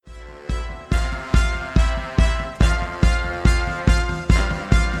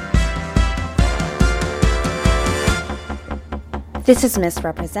This is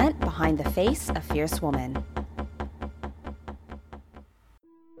Misrepresent, Behind the Face, a Fierce Woman.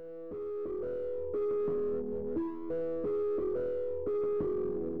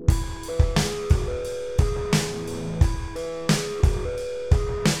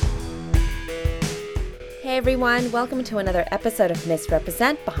 Hey everyone, welcome to another episode of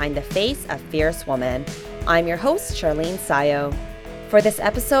Misrepresent, Behind the Face, a Fierce Woman. I'm your host, Charlene Sayo. For this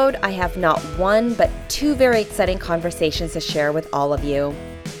episode, I have not one, but two very exciting conversations to share with all of you.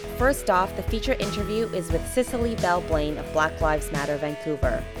 First off, the feature interview is with Cicely Bell Blaine of Black Lives Matter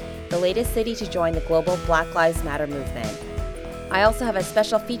Vancouver, the latest city to join the global Black Lives Matter movement. I also have a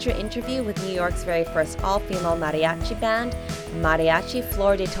special feature interview with New York's very first all-female mariachi band, Mariachi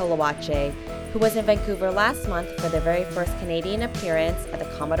Flor de Toloache, who was in Vancouver last month for their very first Canadian appearance at the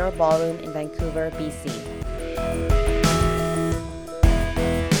Commodore Ballroom in Vancouver, BC.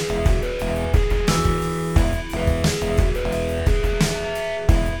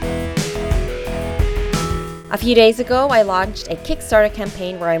 A few days ago, I launched a Kickstarter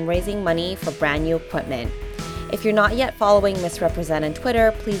campaign where I'm raising money for brand new equipment. If you're not yet following Misrepresent on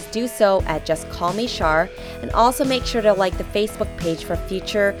Twitter, please do so at Just Call Me Char, and also make sure to like the Facebook page for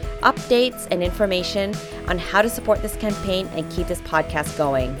future updates and information on how to support this campaign and keep this podcast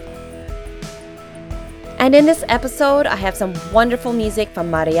going. And in this episode, I have some wonderful music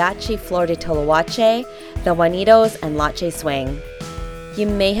from Mariachi Flor de Toloache, the Juanitos, and Lache Swing. You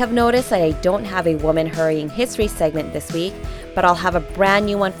may have noticed that I don't have a Woman Hurrying History segment this week, but I'll have a brand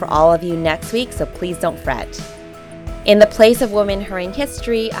new one for all of you next week, so please don't fret. In the place of Women Hurrying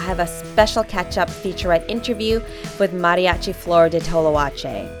History, I have a special catch-up featurette interview with Mariachi Flor de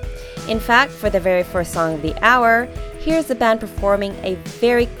Toloache. In fact, for the very first song of the hour, here's the band performing a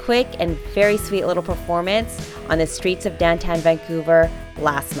very quick and very sweet little performance on the streets of downtown Vancouver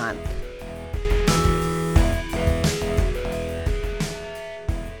last month.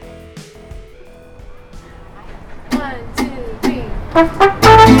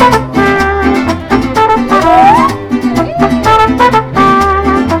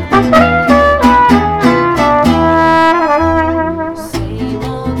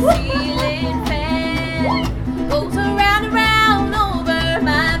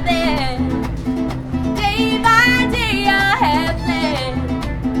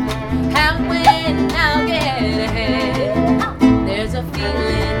 There's a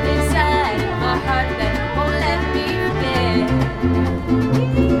feeling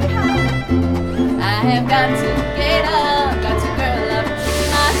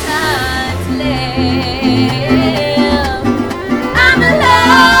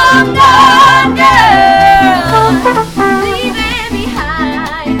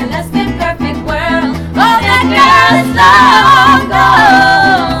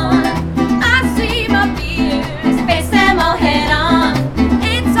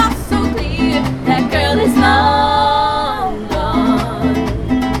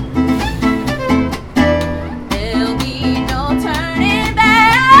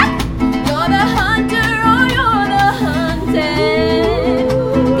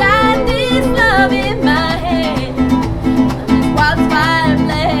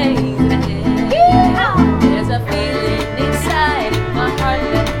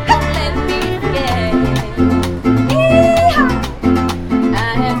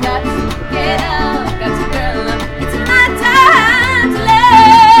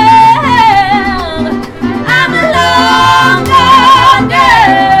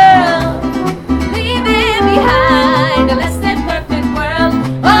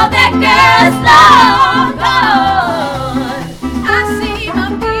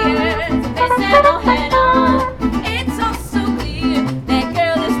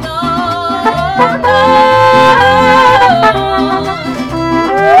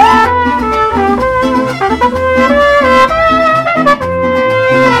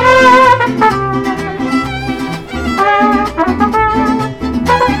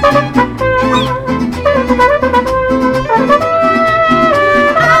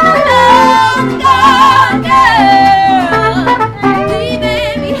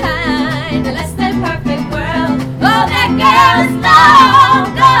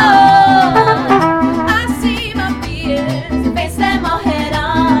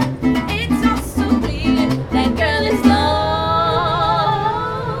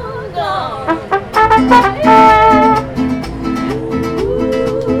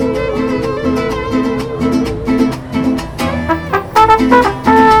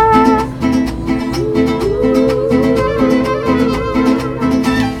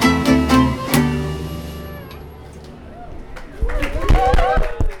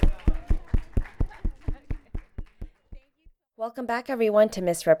back, everyone, to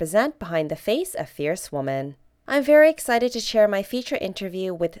Misrepresent Behind the Face of Fierce Woman. I'm very excited to share my feature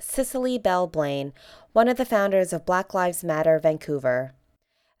interview with Cicely Bell Blaine, one of the founders of Black Lives Matter Vancouver.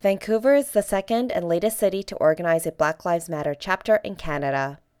 Vancouver is the second and latest city to organize a Black Lives Matter chapter in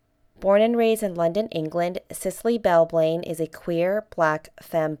Canada. Born and raised in London, England, Cicely Bell Blaine is a queer, Black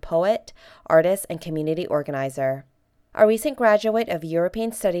femme poet, artist, and community organizer. A recent graduate of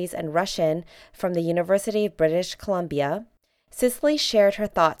European Studies and Russian from the University of British Columbia, Cicely shared her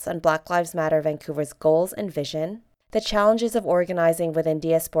thoughts on Black Lives Matter Vancouver's goals and vision, the challenges of organizing within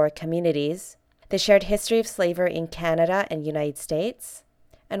diasporic communities, the shared history of slavery in Canada and United States,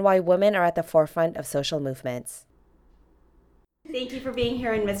 and why women are at the forefront of social movements. Thank you for being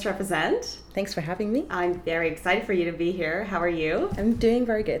here in Misrepresent. Thanks for having me. I'm very excited for you to be here. How are you? I'm doing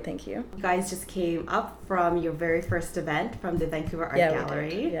very good, thank you. You guys just came up from your very first event from the Vancouver Art Gallery.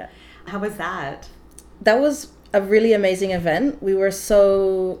 We did. Yeah. How was that? That was a really amazing event. We were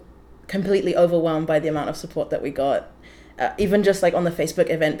so completely overwhelmed by the amount of support that we got. Even just like on the Facebook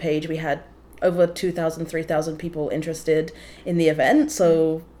event page, we had over 2,000, 3,000 people interested in the event.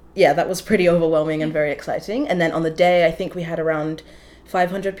 So yeah, that was pretty overwhelming and very exciting. And then on the day, I think we had around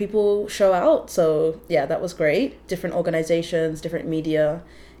 500 people show out. So yeah, that was great. Different organizations, different media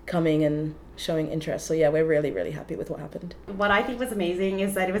coming and showing interest. So yeah, we're really, really happy with what happened. What I think was amazing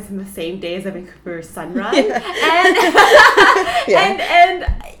is that it was in the same day as the Vancouver Sun Run. And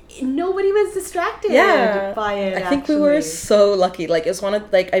nobody was distracted by it. I think we were so lucky. Like, it's one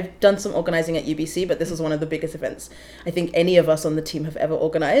of, like, I've done some organizing at UBC, but this is one of the biggest events I think any of us on the team have ever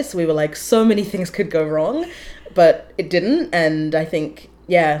organized. So we were like, so many things could go wrong, but it didn't. And I think,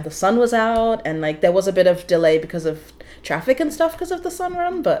 yeah, the sun was out and like there was a bit of delay because of traffic and stuff because of the sun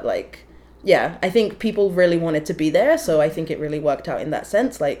run, but like, yeah, I think people really wanted to be there, so I think it really worked out in that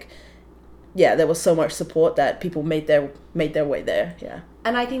sense. Like, yeah, there was so much support that people made their way there. Yeah.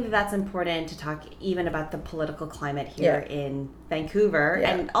 And I think that that's important to talk even about the political climate here in Vancouver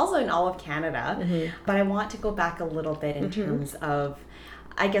and also in all of Canada. Mm-hmm. But I want to go back a little bit in terms of,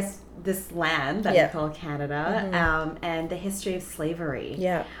 I guess, this land that we call Canada and the history of slavery.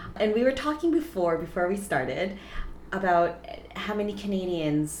 Yeah. And we were talking before we started about how many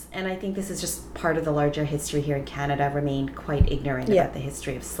Canadians, and I think this is just part of the larger history here in Canada, remain quite ignorant about the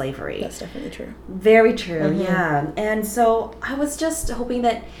history of slavery. That's definitely true. Very true, yeah. And so I was just hoping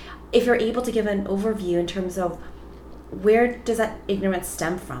that if you're able to give an overview in terms of where does that ignorance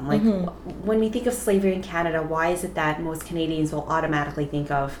stem from? Like, when we think of slavery in Canada, why is it that most Canadians will automatically think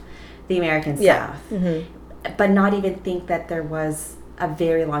of the American South, but not even think that there was a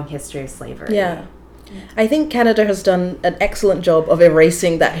very long history of slavery? Yeah. I think Canada has done an excellent job of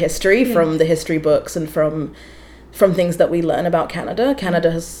erasing that history from the history books and from things that we learn about Canada.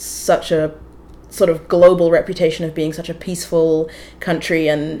 Canada has such a sort of global reputation of being such a peaceful country,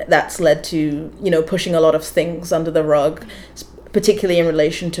 and that's led to, you know, pushing a lot of things under the rug, particularly in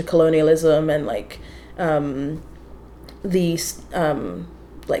relation to colonialism and like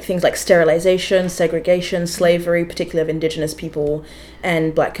like things like sterilization, segregation, slavery, particularly of Indigenous people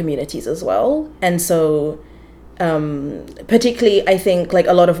and Black communities as well. And so particularly, I think, like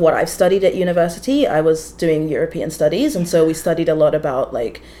a lot of what I've studied at university, I was doing European studies. And so we studied a lot about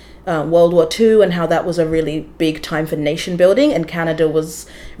like World War II and how that was a really big time for nation building. And Canada was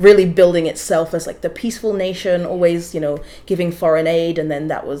really building itself as like the peaceful nation, always, you know, giving foreign aid. And then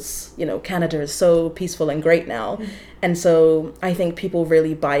that was, you know, Canada is so peaceful and great now. And so I think people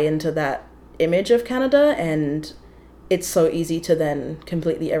really buy into that image of Canada, and it's so easy to then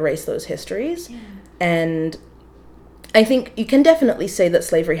completely erase those histories. Yeah. And I think you can definitely say that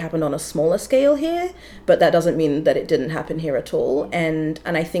slavery happened on a smaller scale here, but that doesn't mean that it didn't happen here at all. And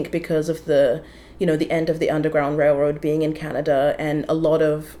I think because of the, you know, the end of the Underground Railroad being in Canada and a lot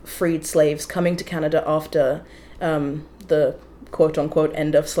of freed slaves coming to Canada after the quote unquote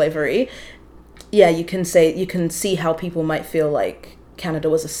end of slavery, yeah, you can see how people might feel like Canada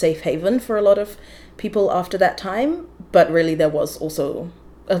was a safe haven for a lot of people after that time. But really there was also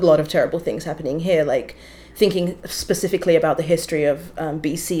a lot of terrible things happening here, like thinking specifically about the history of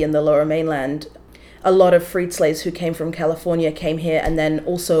BC and the Lower Mainland. A lot of freed slaves who came from California came here and then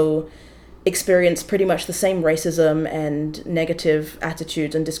also experienced pretty much the same racism and negative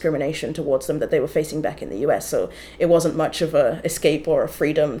attitudes and discrimination towards them that they were facing back in the US. So it wasn't much of a escape or a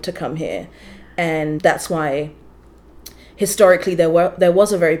freedom to come here. And that's why historically there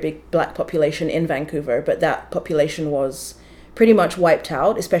was a very big Black population in Vancouver, but that population was pretty much wiped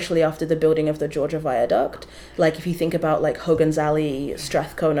out, especially after the building of the Georgia Viaduct. Like if you think about like Hogan's Alley,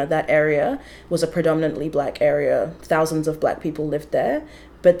 Strathcona, that area was a predominantly Black area. Thousands of Black people lived there.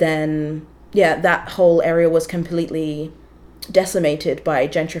 But then, yeah, that whole area was completely decimated by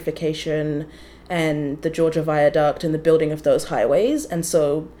gentrification and the Georgia Viaduct and the building of those highways. And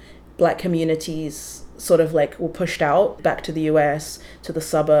so Black communities sort of like were pushed out back to the US, to the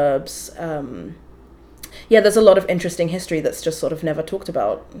suburbs. There's a lot of interesting history that's just sort of never talked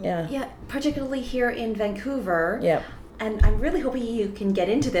about. Yeah, particularly here in Vancouver. Yeah. And I'm really hoping you can get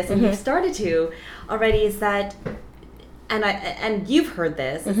into this, and you've started to already, is that, and you've heard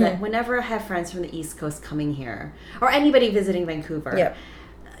this, is that whenever I have friends from the East Coast coming here, or anybody visiting Vancouver,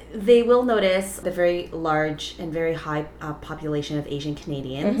 they will notice the very large and very high population of Asian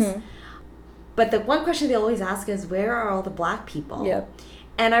Canadians. But the one question they always ask is, where are all the Black people? Yeah.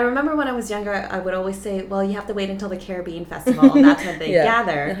 And I remember when I was younger, I would always say, well, you have to wait until the Caribbean Festival, and that's when they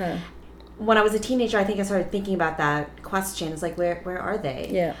gather. When I was a teenager, I think I started thinking about that question. It's like, where are they?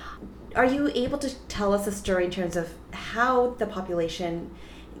 Yeah. Are you able to tell us a story in terms of how the population,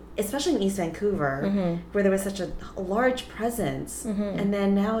 especially in East Vancouver, where there was such a large presence, and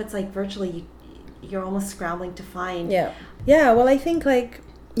then now it's like virtually you're almost scrambling to find... Well, I think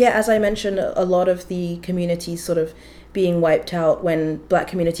as I mentioned, a lot of the communities sort of being wiped out when Black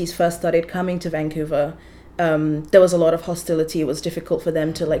communities first started coming to Vancouver. There was a lot of hostility. It was difficult for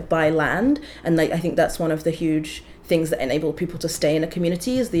them to buy land, and I think that's one of the huge things that enable people to stay in a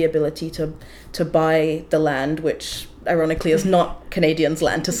community, is the ability to buy the land, which ironically is not Canadians'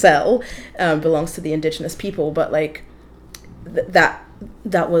 land to sell, belongs to the Indigenous people. But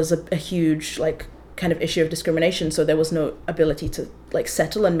that was a huge kind of issue of discrimination. So there was no ability to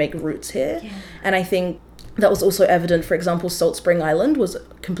settle and make roots here, and I think that was also evident. For example, Salt Spring Island was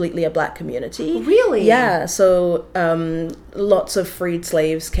completely a Black community. Really? Yeah. So lots of freed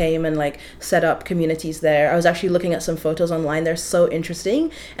slaves came and set up communities there. I was actually looking at some photos online. They're so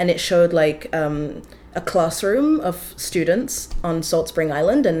interesting. And it showed a classroom of students on Salt Spring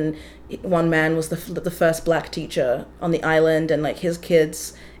Island. And one man was the first Black teacher on the island. And his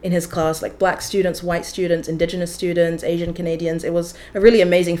kids in his class, Black students, white students, Indigenous students, Asian Canadians. It was a really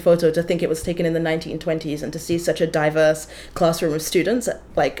amazing photo to think it was taken in the 1920s, and to see such a diverse classroom of students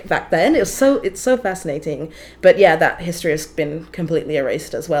back then. It's so fascinating. But that history has been completely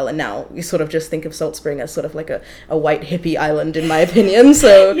erased as well. And now you sort of just think of Salt Spring as sort of a white hippie island, in my opinion.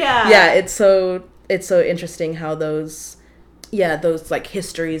 So it's so interesting how those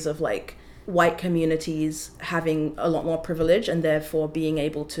histories of white communities having a lot more privilege and therefore being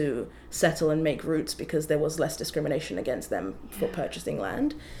able to settle and make roots because there was less discrimination against them for purchasing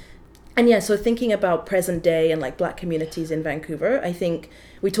land. And so thinking about present day and Black communities in Vancouver, I think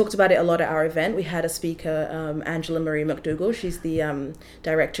we talked about it a lot at our event. We had a speaker, Angela Marie McDougall. She's the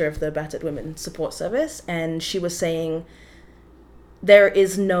director of the Battered Women Support Service, and she was saying there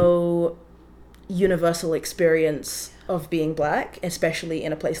is no universal experience of being Black, especially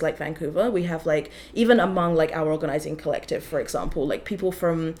in a place like Vancouver. We have even among our organizing collective, for example,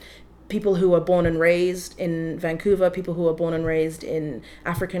 people who are born and raised in Vancouver, people who are born and raised in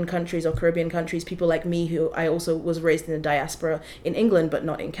African countries or Caribbean countries, people like me who I also was raised in the diaspora in England but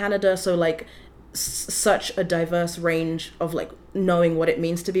not in Canada. So such a diverse range of knowing what it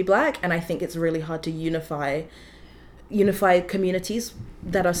means to be Black. And I think it's really hard to unify communities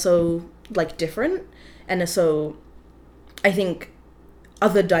that are so different. And so I think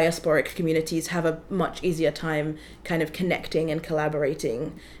other diasporic communities have a much easier time kind of connecting and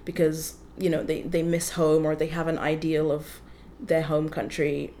collaborating because, they miss home or they have an ideal of their home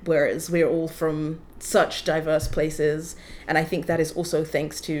country, whereas we're all from such diverse places. And I think that is also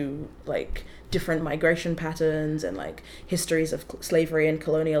thanks to different migration patterns and histories of slavery and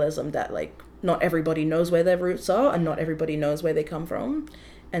colonialism that not everybody knows where their roots are and not everybody knows where they come from.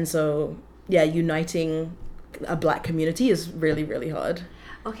 And so, uniting a Black community is really, really hard.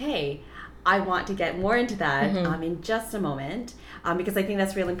 Okay, I want to get more into that in just a moment, because I think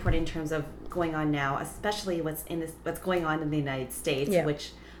that's really important in terms of going on now, especially what's going on in the United States,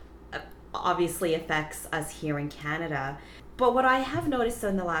 which obviously affects us here in Canada. But what I have noticed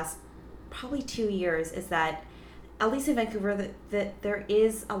in the last probably 2 years is that, at least in Vancouver, that there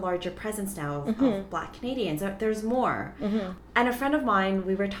is a larger presence now of Black Canadians. There's more. And a friend of mine,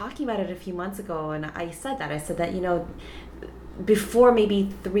 we were talking about it a few months ago, and I said that, before maybe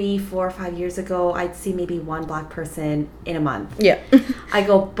 3, 4, 5 years ago, I'd see maybe one Black person in a month. Yeah. I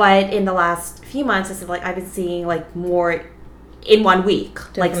go, but in the last few months, it's I've been seeing more in 1 week,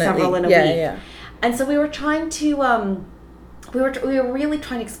 Definitely. Several in a week. Yeah. And so we were trying to, we were really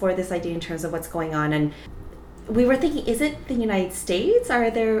trying to explore this idea in terms of what's going on. And we were thinking, is it the United States? Are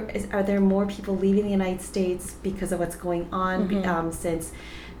there more people leaving the United States because of what's going on since,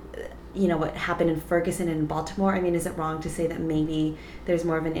 what happened in Ferguson and in Baltimore? I mean, is it wrong to say that maybe there's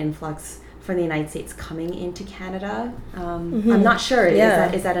more of an influx from the United States coming into Canada. I'm not sure.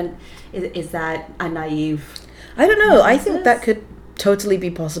 Yeah. Is that a naive? I don't know. I analysis? think that could totally be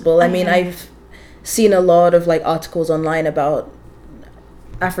possible. I mean, I've seen a lot of like articles online about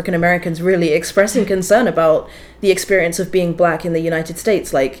African Americans really expressing concern about the experience of being black in the United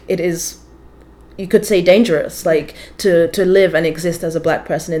States. Like, it is, you could say, dangerous, like to live and exist as a black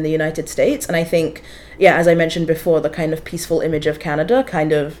person in the United States. And I think, yeah, as I mentioned before, the kind of peaceful image of Canada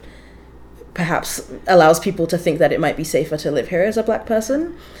kind of perhaps allows people to think that it might be safer to live here as a black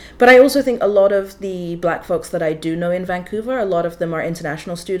person. But I also think a lot of the black folks that I do know in Vancouver, a lot of them are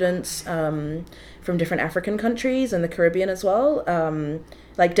international students from different African countries and the Caribbean as well.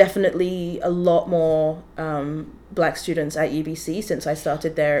 Like, definitely a lot more black students at UBC since I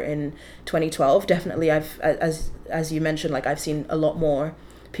started there in 2012. Definitely, I've, as you mentioned, like, I've seen a lot more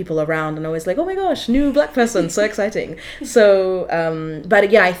people around, and always like, oh my gosh, new black person, so exciting. So but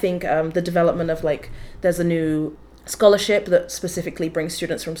yeah, I think the development of, like, there's a new scholarship that specifically brings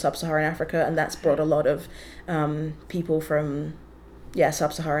students from sub-Saharan Africa, and that's brought a lot of people from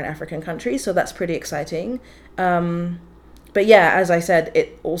sub-Saharan African countries, so that's pretty exciting. But yeah, as I said,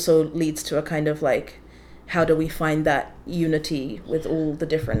 it also leads to a kind of like, how do we find that unity with all the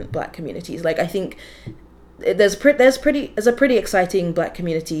different black communities? Like, I think there's a pretty exciting black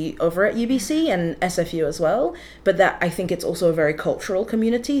community over at UBC and SFU as well, but that, I think it's also a very cultural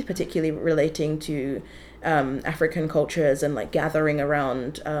community, particularly relating to African cultures and like gathering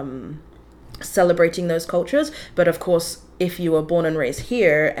around celebrating those cultures. But of course, if you were born and raised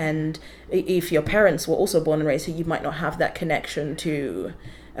here, and if your parents were also born and raised here, you might not have that connection to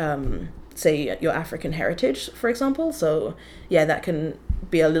say your African heritage, for example. So yeah, that can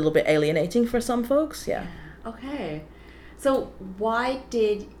be a little bit alienating for some folks. Yeah. Okay. So why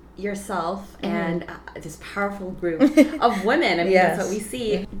did yourself and this powerful group of women, I mean, Yes. that's what we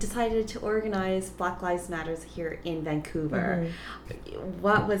see, decided to organize Black Lives Matters here in Vancouver?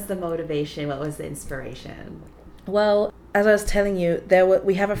 What was the motivation? What was the inspiration? Well, as I was telling you,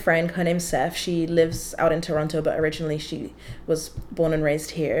 we have a friend, her name's Seth. She lives out in Toronto, but originally she was born and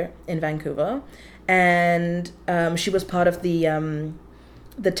raised here in Vancouver. And she was part of the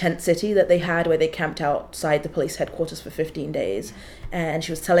tent city that they had, where they camped outside the police headquarters for 15 days. And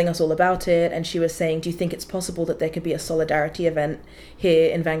she was telling us all about it. And she was saying, do you think it's possible that there could be a solidarity event here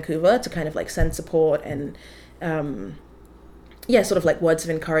in Vancouver to kind of like send support and sort of like words of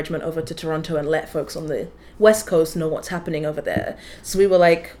encouragement over to Toronto and let folks on the West Coast know what's happening over there? So we were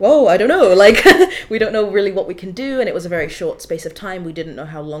like, whoa, I don't know, like we don't know really what we can do. And it was a very short space of time. We didn't know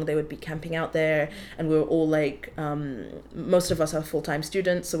how long they would be camping out there, and we were all like, most of us are full-time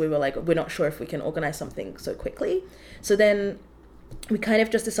students, so we were like, we're not sure if we can organize something so quickly. So then we kind of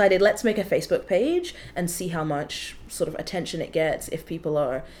just decided, let's make a Facebook page and see how much sort of attention it gets, if people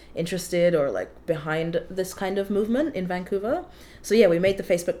are interested or like behind this kind of movement in Vancouver. So yeah, we made the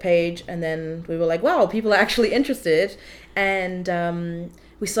Facebook page, and then we were like, wow, people are actually interested. And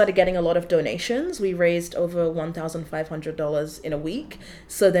we started getting a lot of donations. We raised over $1,500 in a week.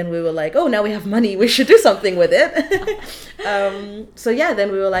 So then we were like, oh, now we have money, we should do something with it. So yeah,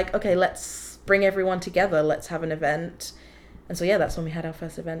 then we were like, okay, let's bring everyone together, let's have an event. And so yeah, that's when we had our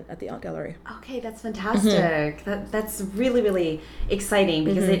first event at the art gallery. Okay, that's fantastic. That's really, really exciting,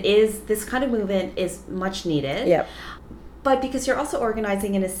 because it is, this kind of movement is much needed. Yep. But because you're also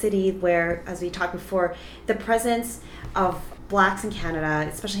organizing in a city where, as we talked before, the presence of Blacks in Canada,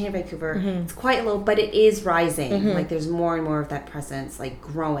 especially in Vancouver, it's quite low, but it is rising. Like, there's more and more of that presence, like,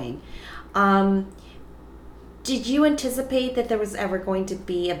 growing. Did you anticipate that there was ever going to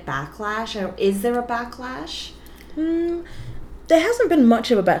be a backlash, or is there a backlash? There hasn't been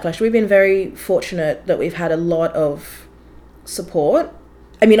much of a backlash. We've been very fortunate that we've had a lot of support.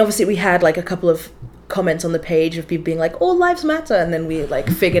 I mean, obviously we had like a couple of comments on the page of people being like, all lives matter, and then we like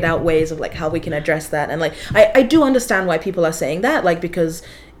figured out ways of like how we can address that. And like I do understand why people are saying that, like, because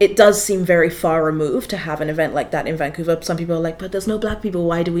it does seem very far removed to have an event like that in Vancouver. Some people are like, but there's no black people,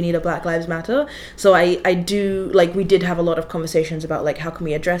 why do we need a Black Lives Matter? So I do, like, we did have a lot of conversations about like how can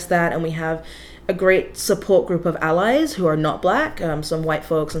we address that, and we have a great support group of allies who are not black, some white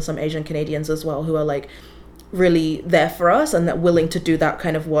folks and some Asian Canadians as well, who are like really there for us and that willing to do that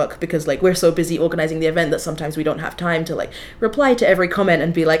kind of work, because like we're so busy organizing the event that sometimes we don't have time to like reply to every comment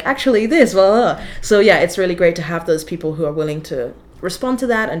and be like, actually this, blah, blah. So yeah, it's really great to have those people who are willing to respond to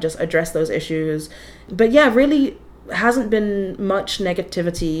that and just address those issues. But yeah, really hasn't been much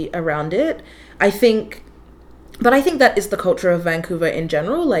negativity around it. I think that is the culture of Vancouver in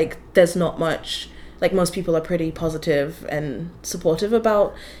general. Like, there's not much like most people are pretty positive and supportive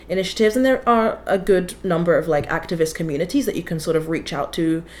about initiatives, and there are a good number of like activist communities that you can sort of reach out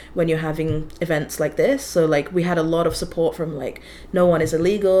to when you're having events like this. So like we had a lot of support from like No One Is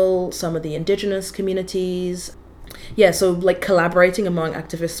Illegal, some of the indigenous communities. Yeah, so like collaborating among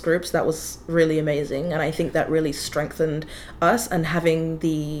activist groups, that was really amazing, and I think that really strengthened us, and having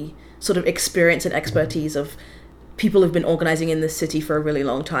the sort of experience and expertise of people who've been organizing in this city for a really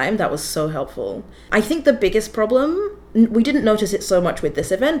long time, that was so helpful. I think the biggest problem, we didn't notice it so much with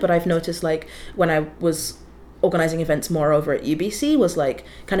this event, but I've noticed like when I was organizing events more over at UBC, was like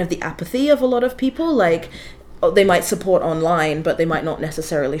kind of the apathy of a lot of people. Like they might support online, but they might not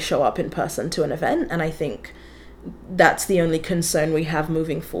necessarily show up in person to an event, and I think that's the only concern we have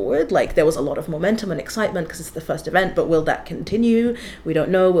moving forward. Like there was a lot of momentum and excitement because it's the first event, but will that continue? We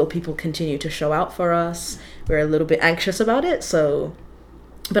don't know. Will people continue to show out for us? We're a little bit anxious about it. So,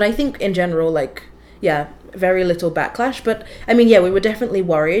 but I think in general, like, yeah, very little backlash. But I mean, yeah, we were definitely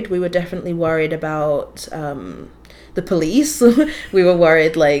worried. We were definitely worried about the police. We were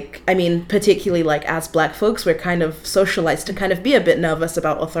worried, like, I mean, particularly like as Black folks, we're kind of socialized to kind of be a bit nervous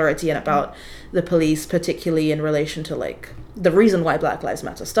about authority and about the police, particularly in relation to like the reason why Black Lives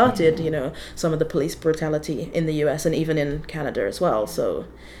Matter started, you know, some of the police brutality in the US and even in Canada as well. So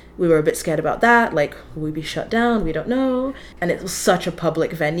we were a bit scared about that, like, will we be shut down? We don't know. And it was such a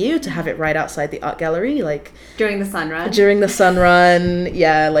public venue to have it right outside the art gallery, like during the sun run.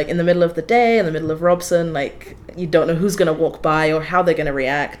 Yeah, like in the middle of the day, in the middle of Robson, like you don't know who's gonna walk by or how they're gonna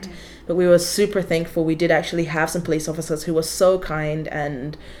react. But we were super thankful. We did actually have some police officers who were so kind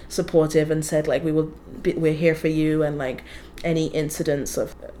and supportive and said like we're here for you, and like any incidents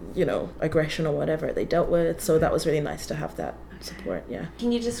of, you know, aggression or whatever they dealt with. So that was really nice to have that support. Yeah.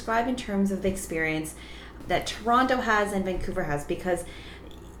 Can you describe in terms of the experience that Toronto has and Vancouver has? Because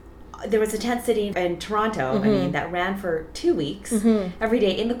there was a tent city in Toronto, I mean, that ran for 2 weeks every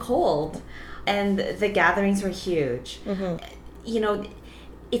day in the cold, and the gatherings were huge. You know,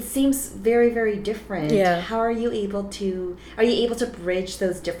 it seems very, very different. Yeah. How are you able to bridge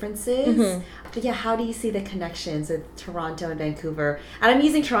those differences? But yeah, how do you see the connections with Toronto and Vancouver? And I'm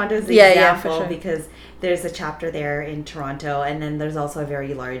using Toronto as the example, for sure, because there's a chapter there in Toronto, and then there's also a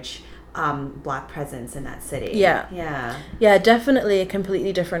very large Black presence in that city. Yeah, definitely a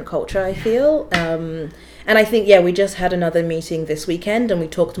completely different culture, I feel. And I think, yeah, we just had another meeting this weekend, and we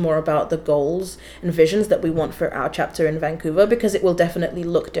talked more about the goals and visions that we want for our chapter in Vancouver, because it will definitely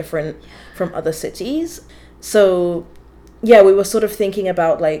look different from other cities. So yeah, we were sort of thinking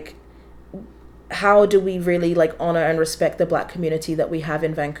about like, how do we really like honor and respect the Black community that we have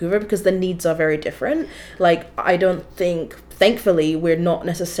in Vancouver, because the needs are very different. Like, I don't think, thankfully, we're not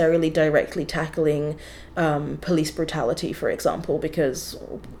necessarily directly tackling police brutality, for example, because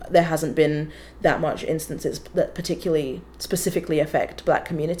there hasn't been that much instances that particularly specifically affect Black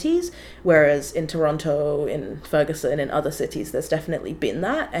communities, whereas in Toronto, in Ferguson, in other cities, there's definitely been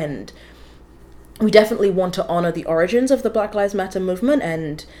that. And we definitely want to honor the origins of the Black Lives Matter movement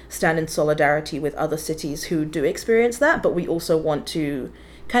and stand in solidarity with other cities who do experience that, but we also want to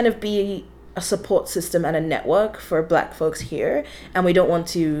kind of be a support system and a network for Black folks here, and we don't want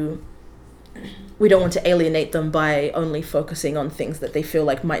to alienate them by only focusing on things that they feel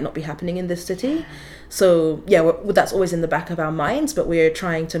like might not be happening in this city. So yeah, that's always in the back of our minds, but we're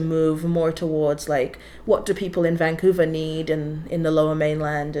trying to move more towards like, what do people in Vancouver need and in the Lower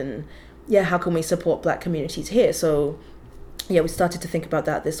Mainland, and yeah, how can we support Black communities here? So yeah, we started to think about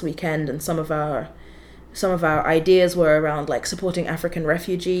that this weekend, and some of our ideas were around like supporting African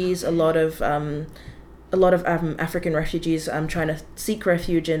refugees. A lot of African refugees trying to seek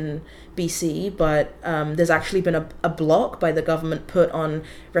refuge in BC, but there's actually been a block by the government put on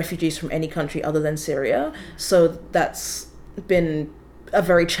refugees from any country other than Syria. So that's been a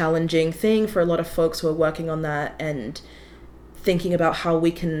very challenging thing for a lot of folks who are working on that and thinking about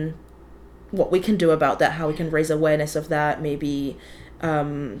what we can do about that, how we can raise awareness of that. Maybe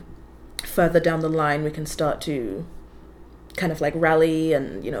further down the line we can start to kind of like rally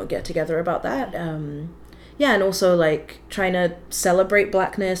and, you know, get together about that. Yeah, and also like trying to celebrate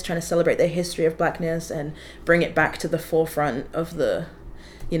Blackness, trying to celebrate the history of Blackness and bring it back to the forefront of the,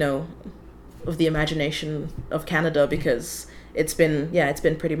 you know, of the imagination of Canada, because it's been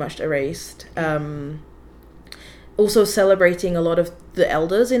pretty much erased. Also celebrating a lot of the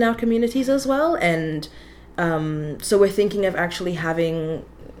elders in our communities as well. And so we're thinking of actually having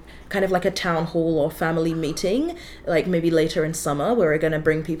kind of like a town hall or family meeting, like maybe later in summer, where we're going to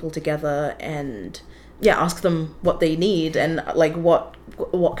bring people together and ask them what they need and like what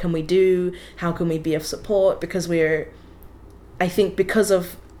can we do, how can we be of support, because I think because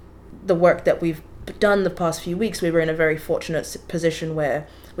of the work that we've done the past few weeks, we were in a very fortunate position where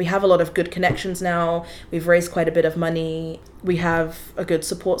we have a lot of good connections now. We've raised quite a bit of money. We have a good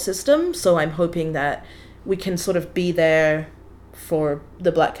support system. So I'm hoping that we can sort of be there for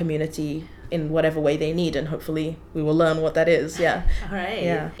the Black community in whatever way they need, and hopefully we will learn what that is. Yeah. All right.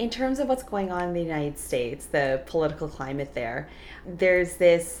 Yeah. In terms of what's going on in the United States, the political climate there's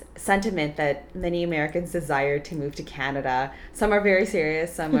this sentiment that many Americans desire to move to Canada. Some are very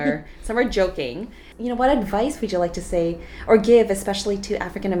serious, some are joking. You know, what advice would you like to say or give, especially to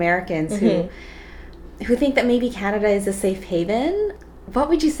African Americans who think that maybe Canada is a safe haven? What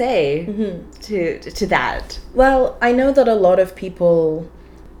would you say to that? Well, I know that a lot of people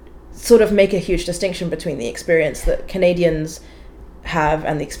sort of make a huge distinction between the experience that Canadians have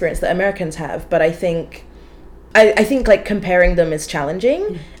and the experience that Americans have, but I think like comparing them is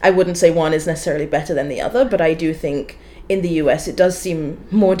challenging. I wouldn't say one is necessarily better than the other, but I do think in the US it does seem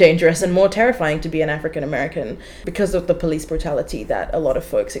more dangerous and more terrifying to be an African American because of the police brutality that a lot of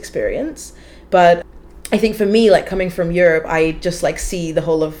folks experience. But I think for me, like coming from Europe, I just like see the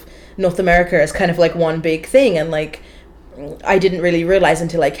whole of North America as kind of like one big thing, and like I didn't really realize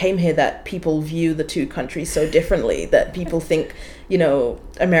until I came here that people view the two countries so differently, that people think, you know,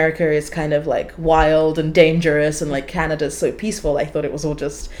 America is kind of like wild and dangerous and like Canada's so peaceful. I thought it was all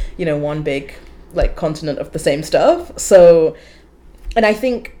just, you know, one big like continent of the same stuff. So, and I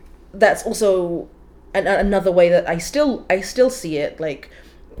think that's also another way that I still see it, like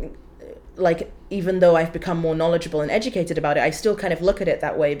even though I've become more knowledgeable and educated about it, I still kind of look at it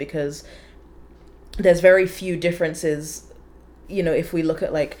that way, because there's very few differences, you know, if we look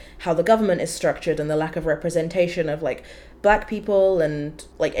at like how the government is structured and the lack of representation of like Black people and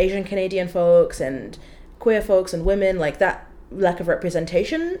like Asian Canadian folks and queer folks and women, like that lack of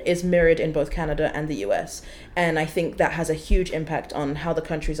representation is mirrored in both Canada and the US. And I think that has a huge impact on how the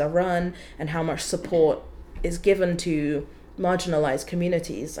countries are run and how much support is given to marginalized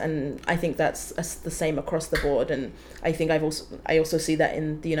communities. And I think that's the same across the board. And I think I also see that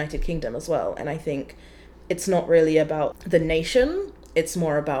in the United Kingdom as well. And I think it's not really about the nation, it's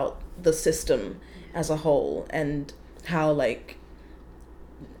more about the system as a whole, and how like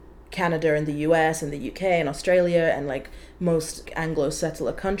Canada and the US and the UK and Australia and like most Anglo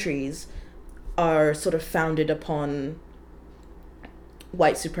settler countries are sort of founded upon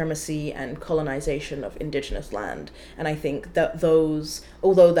white supremacy and colonization of indigenous land. And I think that those,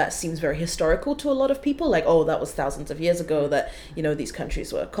 although that seems very historical to a lot of people, like, oh, that was thousands of years ago that, you know, these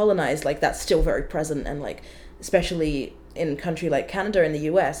countries were colonized, like that's still very present. And like, especially in a country like Canada and the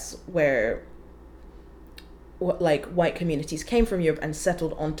US, where like white communities came from Europe and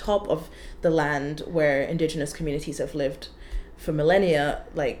settled on top of the land where indigenous communities have lived for millennia,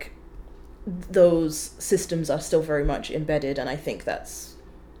 like those systems are still very much embedded. And I think that's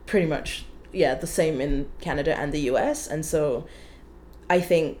pretty much, yeah, the same in Canada and the US. And so I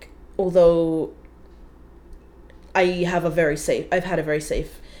think, although I've had a very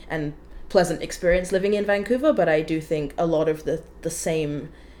safe and pleasant experience living in Vancouver, but I do think a lot of the same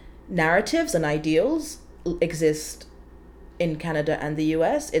narratives and ideals exist in Canada and the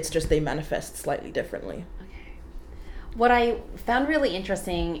US. It's just they manifest slightly differently. Okay. What I found really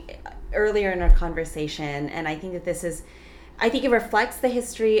interesting earlier in our conversation, and I think that I think it reflects the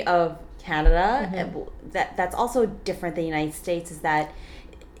history of Canada, that's also different than the United States, is that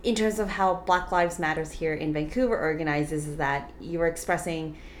in terms of how Black Lives Matters here in Vancouver organizes, is that you were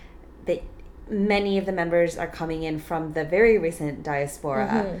expressing that many of the members are coming in from the very recent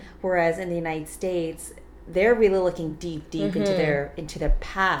diaspora, whereas in the United States, they're really looking deep into their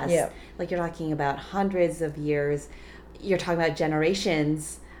past. Yeah. Like you're talking about hundreds of years, you're talking about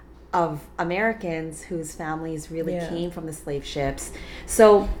generations of Americans whose families really came from the slave ships.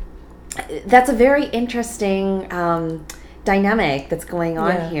 So that's a very interesting dynamic that's going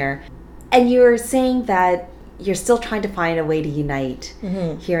on here. And you're saying that you're still trying to find a way to unite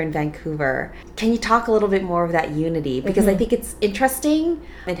here in Vancouver. Can you talk a little bit more of that unity? Because I think it's interesting.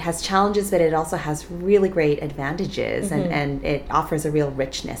 It has challenges, but it also has really great advantages, and it offers a real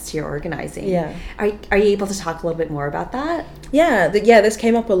richness to your organizing. Yeah. Are you able to talk a little bit more about that? Yeah, this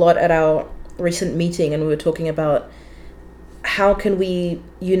came up a lot at our recent meeting, and we were talking about how can we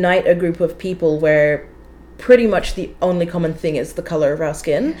unite a group of people where pretty much the only common thing is the color of our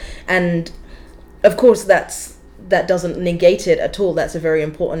skin. And of course, that doesn't negate it at all. That's a very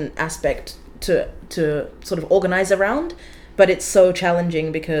important aspect to sort of organize around. But it's so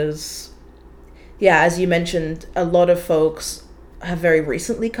challenging because, as you mentioned, a lot of folks have very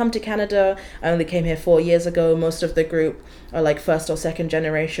recently come to Canada. I only came here 4 years ago. Most of the group are like first or second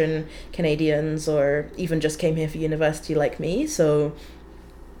generation Canadians, or even just came here for university like me. So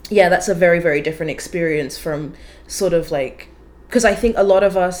yeah, that's a very, very different experience from sort of like, because I think a lot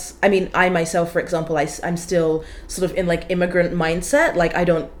of us, I mean, I myself, for example, I'm still sort of in like immigrant mindset. Like I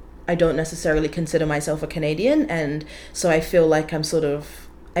don't necessarily consider myself a Canadian. And so I feel like I'm sort of,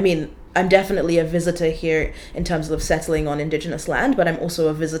 I mean, I'm definitely a visitor here in terms of settling on Indigenous land, but I'm also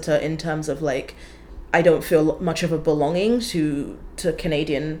a visitor in terms of like, I don't feel much of a belonging to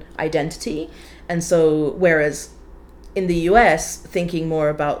Canadian identity. And so, whereas in the US, thinking more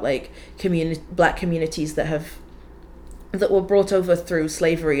about like Black communities that were brought over through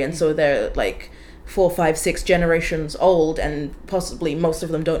slavery, and so they're like 4, 5, 6 generations old, and possibly most of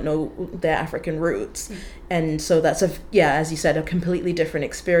them don't know their African roots. And so that's as you said, a completely different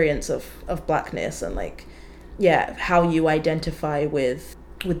experience of Blackness, and like, yeah, how you identify with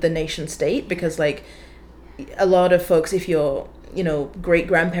the nation state. Because like a lot of folks, if your great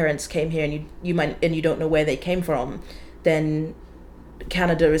grandparents came here and you don't know where they came from, then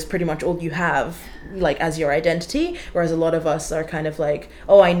Canada is pretty much all you have like as your identity. Whereas a lot of us are kind of like,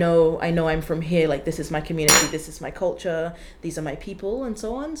 oh, I know I'm from here, like this is my community, this is my culture, these are my people, and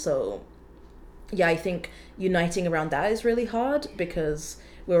so on. So yeah, I think uniting around that is really hard, because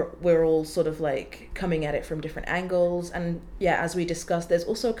we're all sort of like coming at it from different angles. And yeah, as we discussed, there's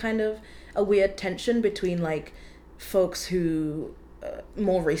also kind of a weird tension between like folks who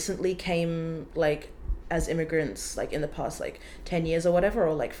more recently came like as immigrants, like in the past like 10 years or whatever,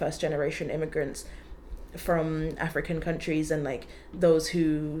 or like first generation immigrants from African countries, and like those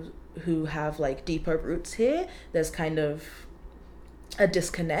who have like deeper roots here. There's kind of a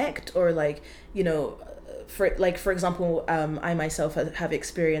disconnect, or like, for example, I myself have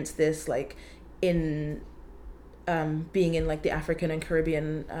experienced this like in being in like the African and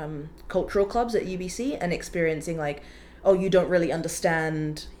Caribbean cultural clubs at UBC, and experiencing like, oh, you don't really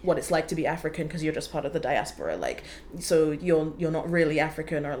understand what it's like to be African because you're just part of the diaspora, like, so you're not really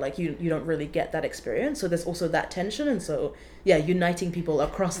African, or like you don't really get that experience. So there's also that tension. And so yeah, uniting people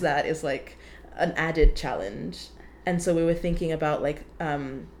across that is like an added challenge. And so we were thinking about like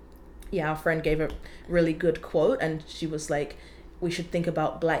our friend gave a really good quote, and she was like, we should think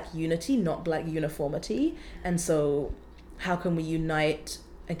about Black unity, not Black uniformity. And so how can we unite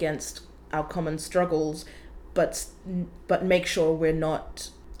against our common struggles, but make sure we're not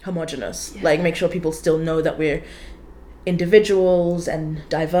homogenous? Like make sure people still know that we're individuals and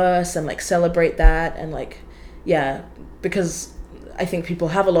diverse, and like celebrate that. And like, yeah, because I think people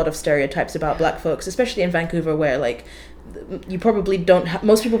have a lot of stereotypes about Black folks, especially in Vancouver, where like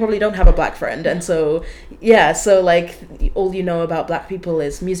most people probably don't have a Black friend. And so yeah, so like all you know about Black people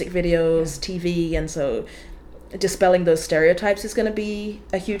is music videos, TV. And so dispelling those stereotypes is going to be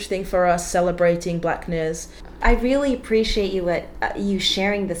a huge thing for us, celebrating Blackness. I really appreciate you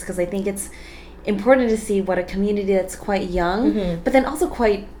sharing this, because I think it's important to see what a community that's quite young, but then also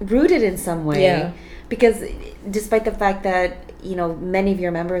quite rooted in some way. Yeah. Because despite the fact that many of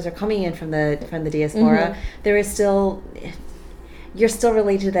your members are coming in from the diaspora, there is you're still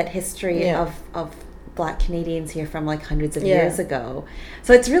related to that history of Black Canadians here from like hundreds of years ago.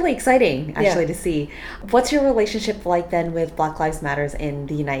 So it's really exciting actually to see. What's your relationship like then with Black Lives Matters in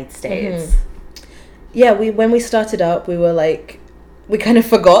the United States? Yeah, when we started up, we were like, we kind of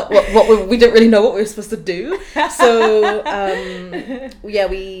forgot what we didn't really know what we were supposed to do. So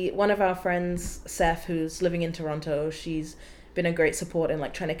one of our friends, Seth, who's living in Toronto, she's been a great support in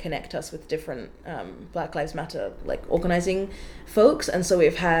like trying to connect us with different Black Lives Matter like organizing folks. And so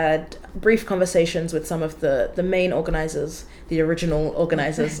we've had brief conversations with some of the main organizers, the original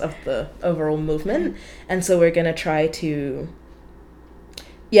organizers of the overall movement. And so we're going to try to,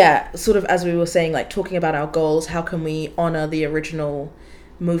 sort of, as we were saying, like talking about our goals, how can we honor the original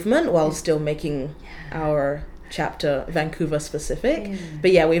movement while still making our chapter Vancouver specific.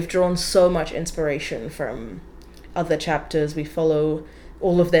 But yeah, we've drawn so much inspiration from other chapters. We follow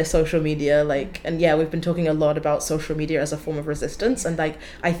all of their social media, and we've been talking a lot about social media as a form of resistance. And like,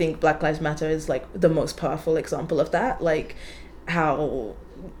 I think Black Lives Matter is like the most powerful example of that. Like how,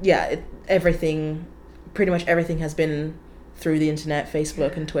 pretty much everything has been through the internet,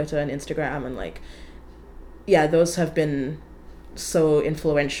 Facebook and Twitter and Instagram. And those have been so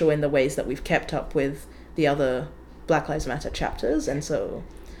influential in the ways that we've kept up with the other Black Lives Matter chapters. And so,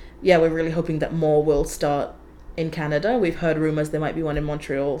 we're really hoping that more will start in Canada. We've heard rumors there might be one in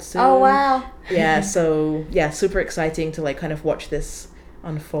Montreal soon. Oh, wow. So super exciting to like kind of watch this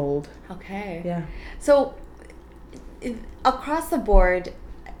unfold. Okay. Yeah. So across the board,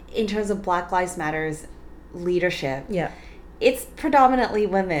 in terms of Black Lives Matter's leadership, it's predominantly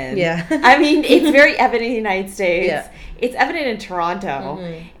women. Yeah. I mean, it's very evident in the United States. Yeah. It's evident in Toronto.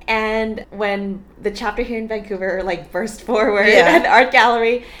 Mm-hmm. And when the chapter here in Vancouver, like, burst forward at the art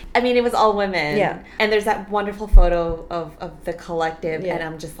gallery, I mean, it was all women. Yeah. And there's that wonderful photo of the collective, and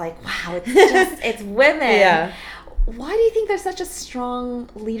I'm just like, wow, it's women. Yeah. Why do you think there's such a strong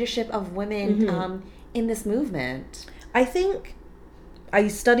leadership of women in this movement? I think I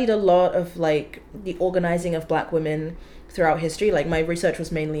studied a lot of, like, the organizing of Black women throughout history. Like, my research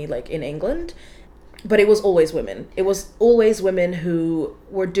was mainly, like, in England, but it was always women. It was always women who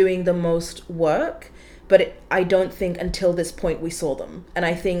were doing the most work, but I don't think until this point we saw them. And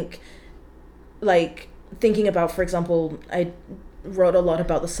I think, like, thinking about, for example, I wrote a lot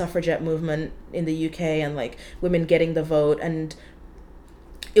about the suffragette movement in the UK and, like, women getting the vote, and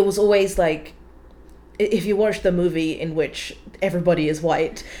it was always, like, if you watch the movie in which everybody is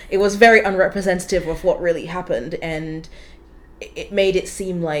white, it was very unrepresentative of what really happened, and it made it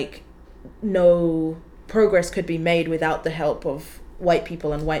seem like no progress could be made without the help of white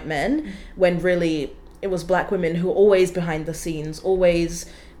people and white men, when really it was Black women who were always behind the scenes, always,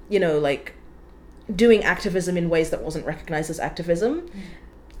 you know, like, doing activism in ways that wasn't recognized as activism.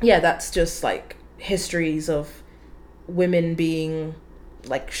 Yeah, that's just, like, histories of women being,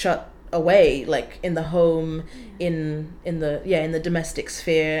 like, shut away, like, in the home, in the domestic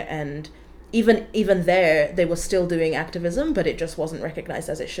sphere, and even there they were still doing activism, but it just wasn't recognized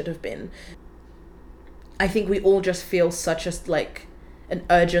as it should have been. I think we all just feel such a, like, an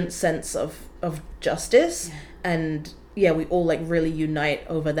urgent sense of justice, and we all, like, really unite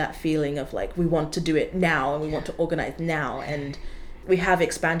over that feeling of, like, we want to do it now, and we want to organize now, and we have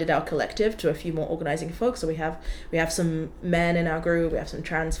expanded our collective to a few more organizing folks. So we have some men in our group, we have some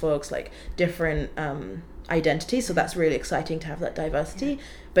trans folks, like, different identities. So that's really exciting to have that diversity.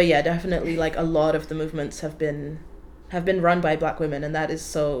 But yeah, definitely, like, a lot of the movements have been run by Black women, and that is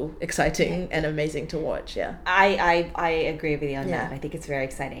so exciting and amazing to watch. Yeah, I agree with you on that. I think it's very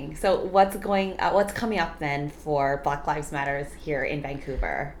exciting. So what's coming up then for Black Lives Matters here in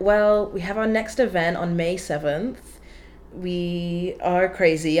Vancouver? Well, we have our next event on May 7th. We are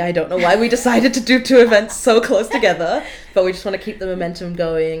crazy. I don't know why we decided to do two events so close together, but we just want to keep the momentum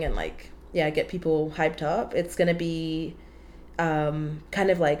going and, like, get people hyped up. It's going to be kind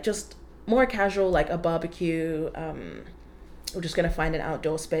of like just more casual, like a barbecue. We're just going to find an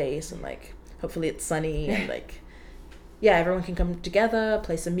outdoor space, and, like, hopefully it's sunny, and, like, everyone can come together,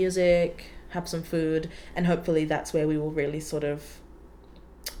 play some music, have some food, and hopefully that's where we will really sort of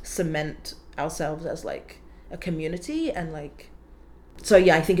cement ourselves as, like, a community. And, like, so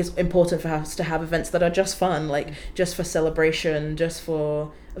I think it's important for us to have events that are just fun, like, just for celebration, just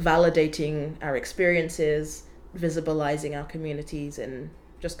for validating our experiences, visibilizing our communities, and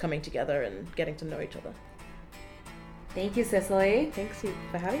just coming together and getting to know each other. Thank you, Cicely. Thanks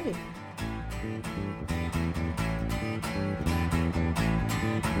for having me.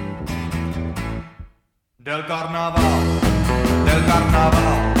 Del carnaval, del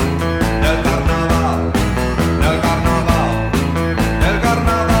carnaval, del carnaval, del carnaval, del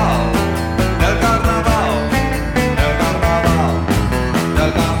carnaval, del carnaval, del carnaval,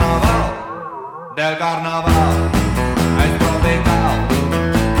 del carnaval, del carnaval. Es tropical,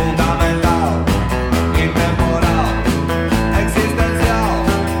 fundamental, intemporal, existencial,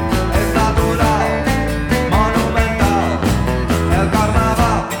 es natural, monumental, el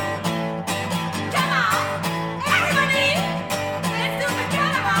carnaval. Come on, everybody, let's do the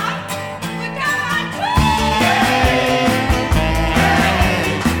carnival.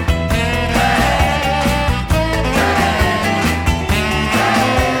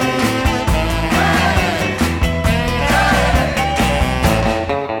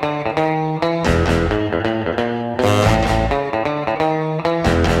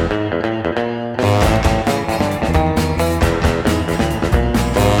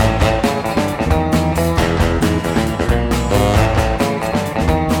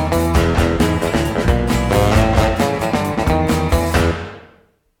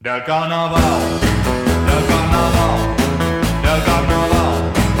 Del carnaval, del carnaval, del carnaval,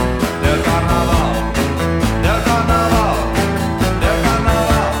 del carnaval, del carnaval, del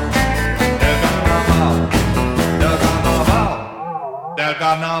carnaval, del carnaval, del carnaval, del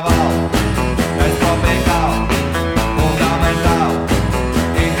carnaval. Es tropical, fundamental,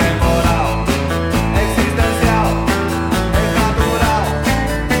 intemporal, existencial, es natural,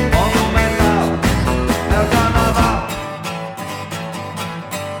 monumental, el carnaval.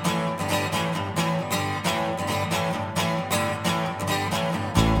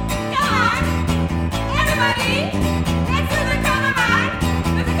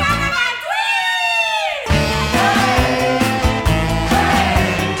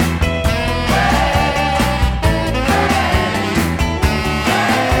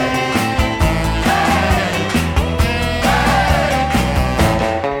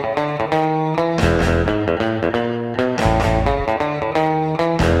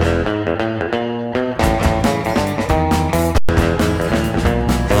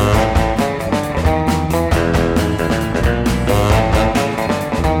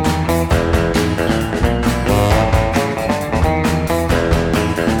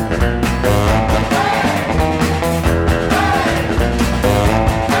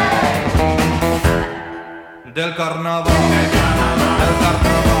 carnaval, del carnaval, del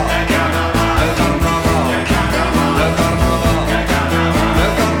carnaval, del carnaval, del carnaval, del carnaval,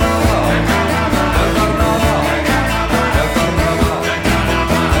 del carnaval, del carnaval, del carnaval, del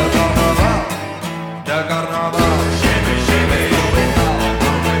carnaval, del carnaval.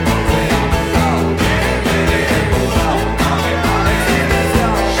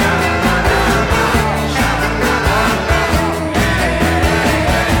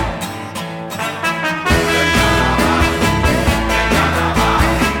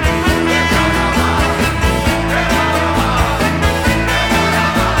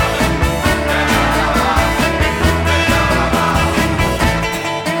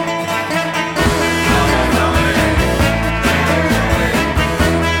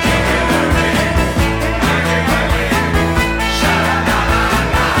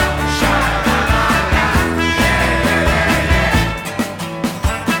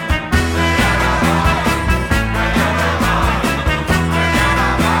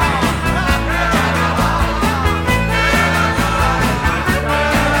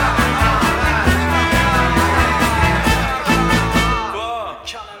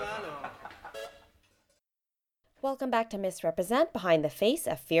 Welcome back to Misrepresent Behind the Face,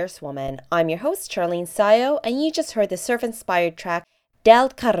 a Fierce Woman. I'm your host, Charlene Sayo, and you just heard the surf-inspired track Del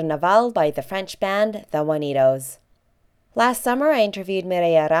Carnaval by the French band The Juanitos. Last summer, I interviewed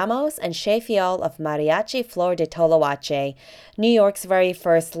Mireia Ramos and Shea Fiol of Mariachi, Flor de Toloache, New York's very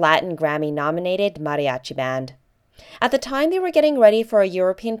first Latin Grammy-nominated mariachi band. At the time, they were getting ready for a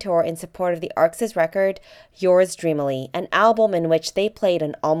European tour in support of the Arcs' record, Yours Dreamily, an album in which they played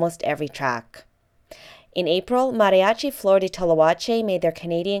on almost every track. In April, Mariachi Flor de Toloache made their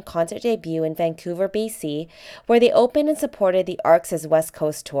Canadian concert debut in Vancouver, BC, where they opened and supported the Arcs' West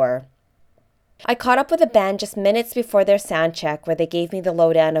Coast tour. I caught up with the band just minutes before their sound check, where they gave me the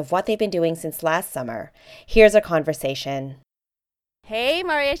lowdown of what they've been doing since last summer. Here's our conversation. Hey,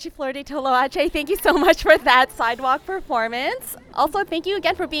 Mariachi Flor de Toloache, thank you so much for that sidewalk performance. Also, thank you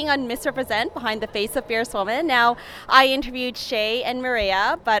again for being on Misrepresent Behind the Face of Fierce Woman. Now, I interviewed Shea and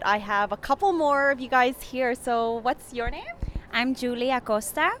Mireia, but I have a couple more of you guys here. So, what's your name? I'm Julie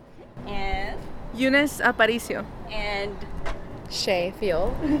Acosta. And? Eunice Aparicio. And? Shea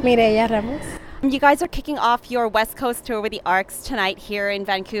Fiol. Mireia Ramos. You guys are kicking off your West Coast tour with the Arcs tonight here in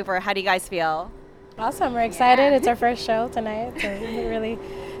Vancouver. How do you guys feel? Awesome, we're excited. Yeah. It's our first show tonight, so we're really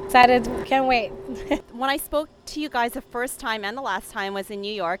excited. Can't wait. When I spoke to you guys the first time and the last time was in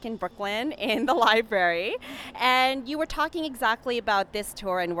New York, in Brooklyn, in the library, and you were talking exactly about this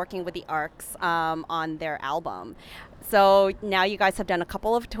tour and working with the Arcs on their album. So now you guys have done a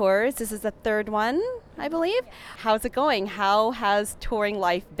couple of tours. This is the third one, I believe. How's it going? How has touring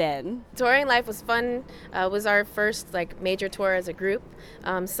life been? Touring life was fun. It was our first major tour as a group.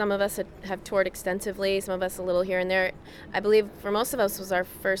 Some of us have toured extensively, some of us a little here and there. I believe for most of us was our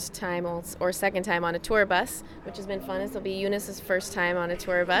first time or second time on a tour bus, which has been fun. This will be Eunice's first time on a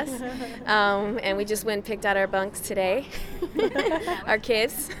tour bus. And we just went and picked out our bunks today, our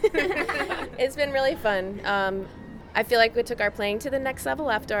kids. It's been really fun. I feel like we took our playing to the next level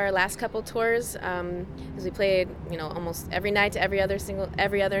after our last couple tours, because we played, almost every night to every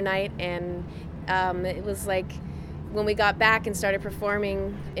other night, and it was like when we got back and started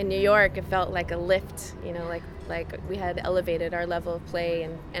performing in New York, it felt like a lift, like we had elevated our level of play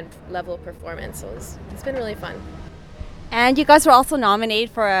and level of performance. So it's been really fun. And you guys were also nominated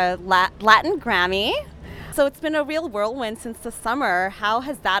for a Latin Grammy. So it's been a real whirlwind since the summer. How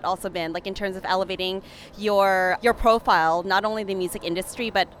has that also been, in terms of elevating your profile, not only the music industry,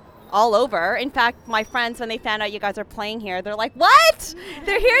 but all over? In fact, my friends, when they found out you guys are playing here, they're like, what?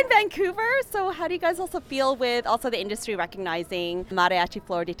 They're here in Vancouver? So how do you guys also feel with also the industry recognizing Mariachi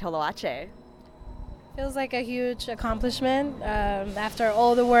Flor de Toloache? Feels like a huge accomplishment after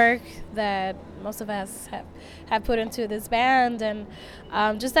all the work that most of us have put into this band, and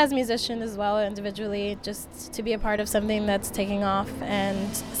just as musicians as well, individually, just to be a part of something that's taking off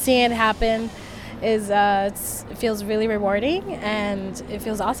and seeing it happen it feels really rewarding, and it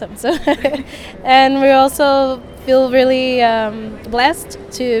feels awesome. So, and we also feel really blessed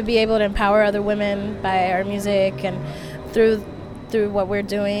to be able to empower other women by our music and through what we're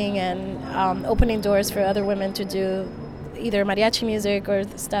doing, and opening doors for other women to do either mariachi music or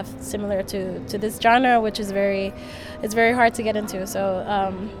stuff similar to this genre, which is it's very hard to get into.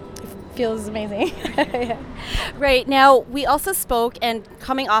 So it feels amazing. Yeah. Right. Now, we also spoke, and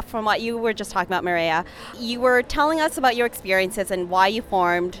coming off from what you were just talking about, Mireia, you were telling us about your experiences and why you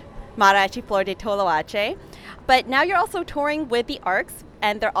formed Mariachi Flor de Toloache. But now you're also touring with the Arcs,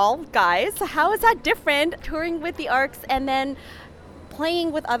 and they're all guys. So how is that different, touring with the Arcs and then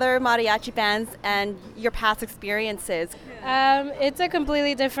playing with other mariachi bands and your past experiences? It's a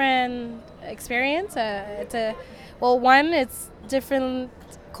completely different experience. It's different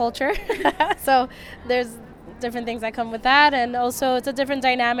culture, so there's different things that come with that, and also it's a different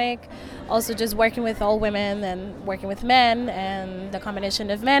dynamic. Also, just working with all women and working with men, and the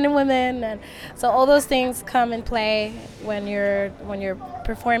combination of men and women, and so all those things come in play when you're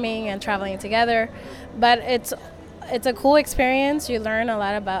performing and traveling together. But it's a cool experience. You learn a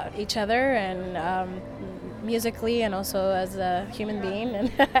lot about each other, and musically, and also as a human being,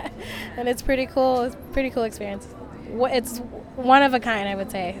 and and it's pretty cool. It's a pretty cool experience. It's one of a kind, I would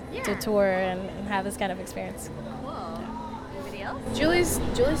say, to tour and have this kind of experience. Cool. Anybody else? Julie's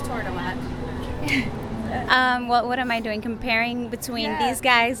toured a lot. What am I doing? Comparing between these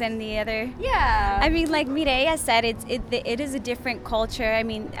guys and the other? Yeah. I mean, like Mireia said, it is a different culture. I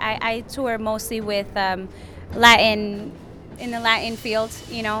mean, I tour mostly with Latin, in the Latin field,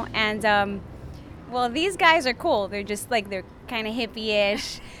 you know, and these guys are cool. They're just like, they're kind of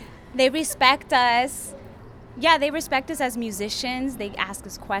hippie-ish. They respect us. Yeah, they respect us as musicians. They ask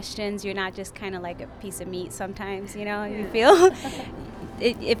us questions. You're not just kind of like a piece of meat sometimes, you know? You feel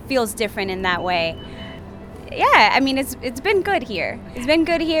it feels different in that way. Yeah, I mean, it's been good here. It's been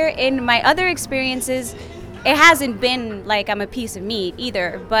good here. In my other experiences, it hasn't been like I'm a piece of meat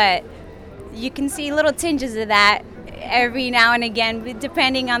either, but you can see little tinges of that every now and again,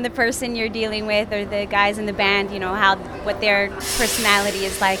 depending on the person you're dealing with or the guys in the band, you know, what their personality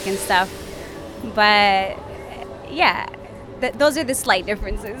is like and stuff. But yeah, those are the slight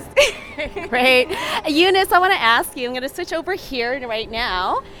differences. Great. Eunice, I want to ask you, I'm going to switch over here right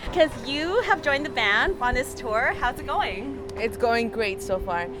now, because you have joined the band on this tour. How's it going? It's going great so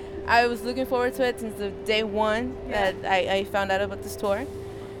far. I was looking forward to it since the day one that I found out about this tour.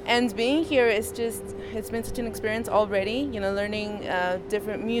 And being here it's been such an experience already, you know, learning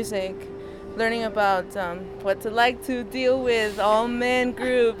different music, learning about what to like to deal with all-men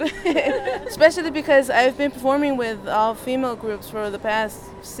group, especially because I've been performing with all-female groups for the past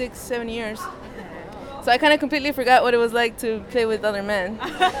 6-7 years. So I kind of completely forgot what it was like to play with other men.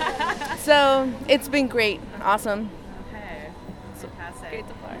 So it's been great, awesome. Okay, fantastic. Great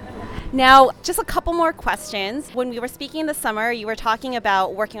to play. Now, just a couple more questions. When we were speaking in the summer, you were talking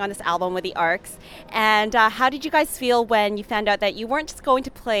about working on this album with the Arcs. And how did you guys feel when you found out that you weren't just going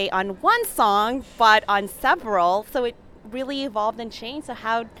to play on one song, but on several? So it really evolved and changed. So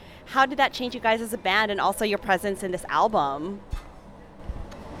how did that change you guys as a band and also your presence in this album?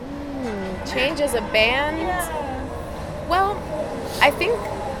 Change as a band? Well, I think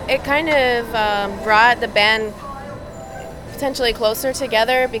it kind of brought the band potentially closer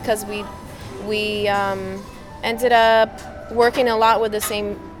together because we ended up working a lot with the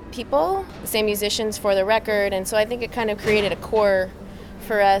same people, the same musicians for the record, and so I think it kind of created a core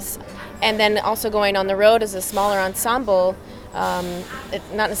for us. And then also going on the road as a smaller ensemble, not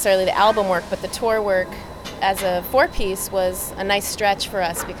necessarily the album work, but the tour work as a 4-piece was a nice stretch for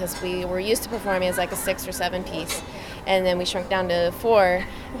us because we were used to performing as like a 6 or 7-piece, and then we shrunk down to 4,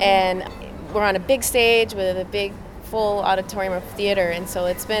 and we're on a big stage with a big full auditorium of theater, and so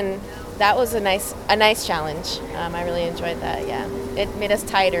that was a nice challenge. I really enjoyed that. Yeah, it made us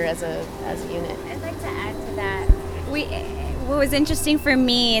tighter as a unit. I'd like to add to that. What was interesting for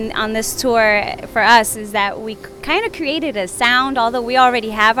me on this tour for us is that we kind of created a sound, although we already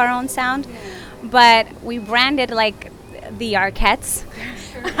have our own sound, but we branded like the Arquettes.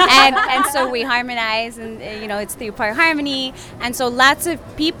 and so we harmonize, and you know, it's 3-part harmony, and so lots of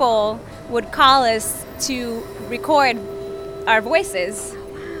people would call us to record our voices,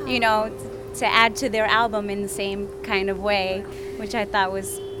 you know, to add to their album in the same kind of way, which I thought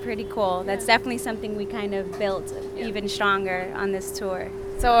was pretty cool. That's definitely something we kind of built even stronger on this tour.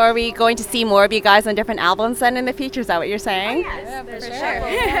 So are we going to see more of you guys on different albums then in the future? Is that what you're saying? Yes, for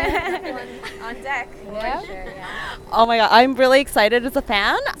sure. On deck. Oh my God, I'm really excited as a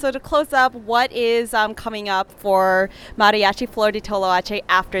fan. So to close up, what is coming up for Mariachi Flor de Toloache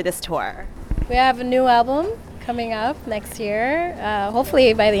after this tour? We have a new album coming up next year,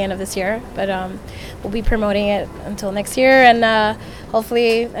 hopefully by the end of this year, but we'll be promoting it until next year, and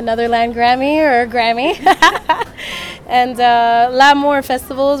hopefully another Land Grammy or Grammy. And a lot more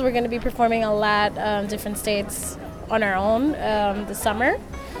festivals. We're going to be performing a lot different states on our own this summer,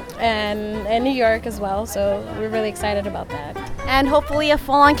 and New York as well, so we're really excited about that. And hopefully a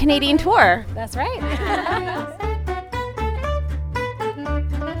full-on Canadian tour. That's right.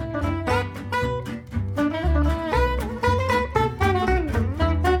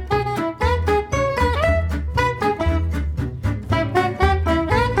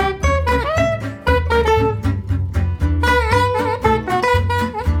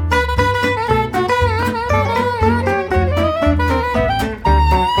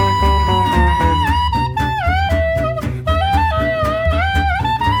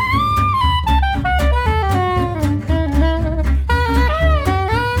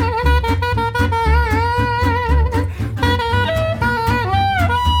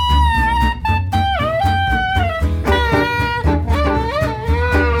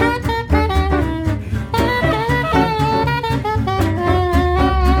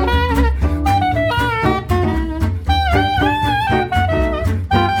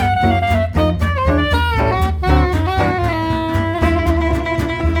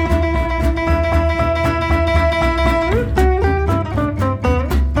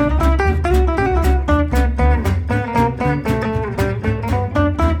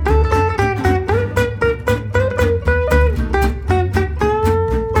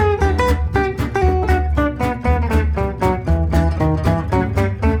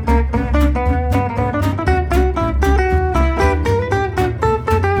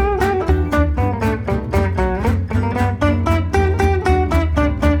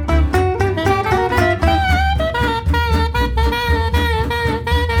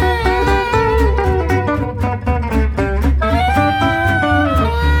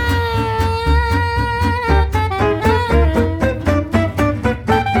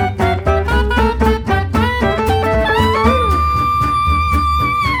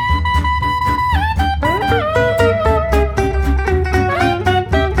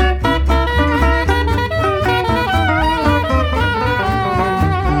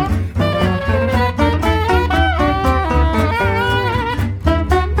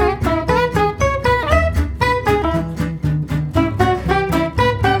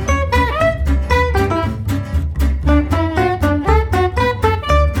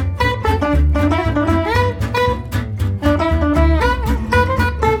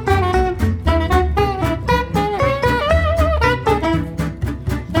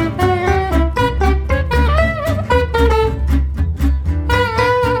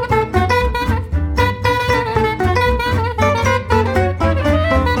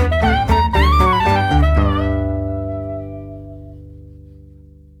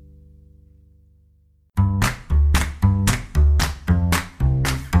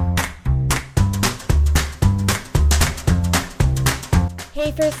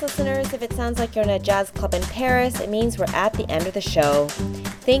 Hey Fierce listeners, if it sounds like you're in a jazz club in Paris, it means we're at the end of the show.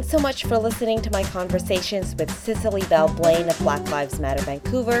 Thanks so much for listening to my conversations with Cicely Bell Blaine of Black Lives Matter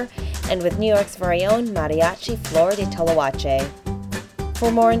Vancouver and with New York's very own Mariachi Flor de Toloache.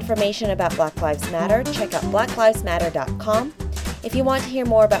 For more information about Black Lives Matter, check out blacklivesmatter.com. If you want to hear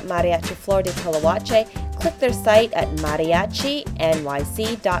more about Mariachi Flor de Toloache, click their site at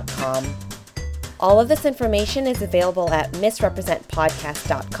mariachinyc.com. All of this information is available at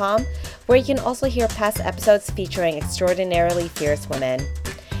misrepresentpodcast.com, where you can also hear past episodes featuring extraordinarily fierce women.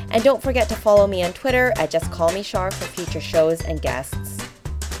 And don't forget to follow me on Twitter at JustCallMeChar for future shows and guests.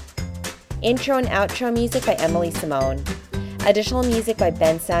 Intro and outro music by Emily Simone. Additional music by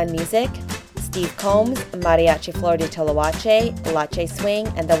Ben Sound Music, Steve Combs, Mariachi Flor de Toloache, Lache Swing,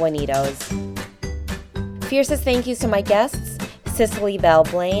 and the Juanitos. Fiercest thank yous to my guests, Cicely Bell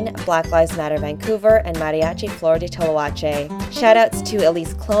Blaine, Black Lives Matter Vancouver, and Mariachi Flor de Toloache. Shoutouts to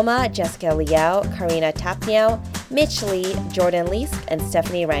Elise Cloma, Jessica Liao, Karina Tapniao, Mitch Lee, Jordan Leask, and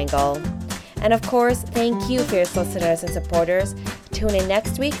Stephanie Rangel. And of course, thank you, fierce listeners and supporters. Tune in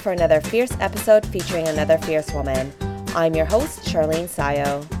next week for another fierce episode featuring another fierce woman. I'm your host, Charlene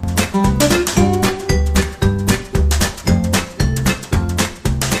Sayo.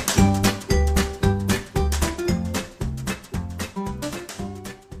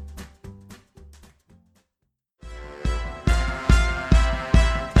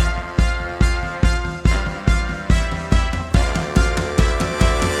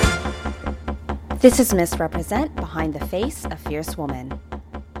 This is Misrepresent, Behind the Face of Fierce Woman.